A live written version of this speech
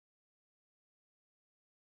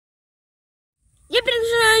Yep,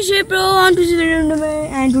 Shrida Pro on to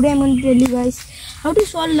and today I'm going to tell you guys how to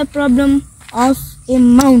solve the problem of a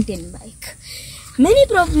mountain bike. Many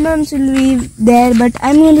problems will be there, but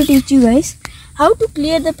I'm going to teach you guys how to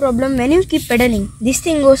clear the problem when you keep pedaling. This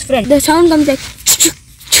thing goes front. The sound comes like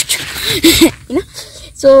you know.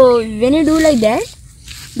 So when you do like that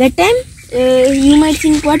time you might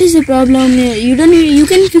think, what is the problem? You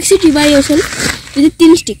can fix it by yourself with a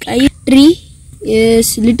thin stick. I use tree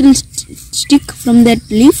little stick from that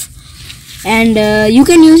leaf, and you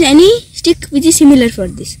can use any stick which is similar for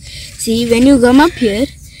this. See, when you come up here,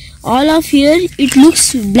 all of here it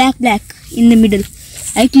looks black in the middle.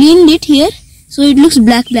 I cleaned it here, so it looks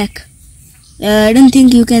black. I don't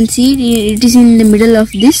think you can see it is in the middle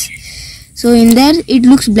of this. So in there it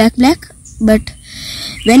looks black, but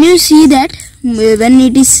when you see that, when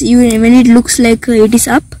it looks like it is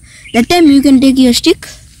up, that time you can take your stick,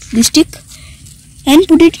 this stick, and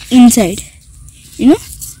put it inside. You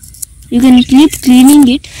can keep cleaning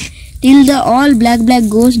it till the all black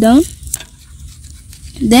goes down.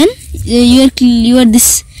 Then your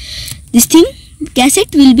this thing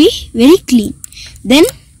cassette will be very clean. Then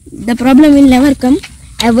the problem will never come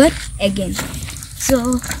ever again.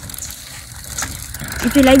 So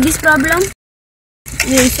if you like this problem,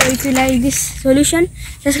 if you like this solution,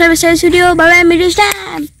 subscribe to this video. Bye bye, meet you next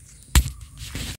time.